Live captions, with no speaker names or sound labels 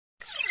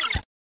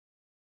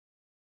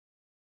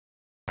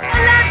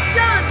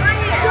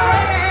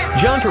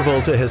John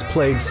Travolta has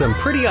played some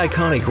pretty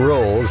iconic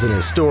roles in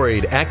his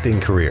storied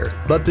acting career,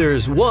 but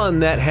there's one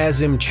that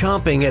has him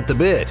chomping at the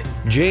bit: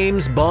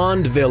 James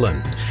Bond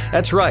villain.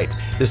 That's right,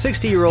 the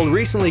 60-year-old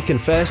recently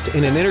confessed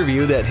in an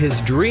interview that his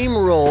dream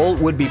role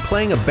would be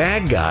playing a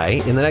bad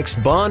guy in the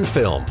next Bond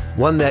film,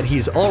 one that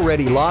he's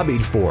already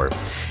lobbied for.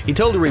 He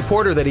told a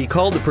reporter that he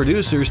called the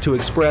producers to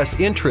express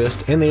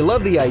interest and they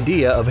love the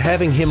idea of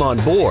having him on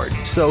board,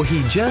 so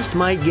he just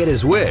might get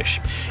his wish.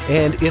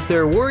 And if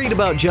they're worried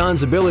about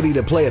John's ability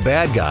to play a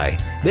bad guy,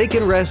 they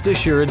can rest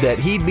assured that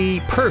he'd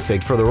be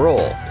perfect for the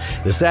role.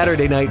 The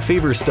Saturday Night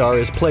Fever star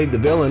has played the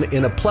villain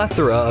in a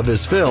plethora of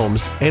his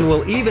films and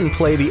will even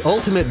play the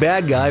ultimate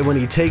bad guy when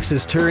he takes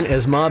his turn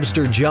as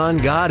mobster John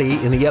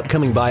Gotti in the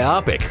upcoming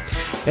biopic.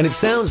 And it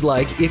sounds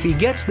like if he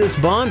gets this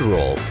Bond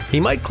role, he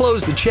might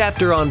close the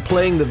chapter on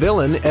playing the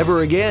villain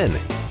ever again.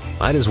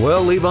 Might as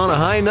well leave on a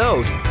high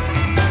note.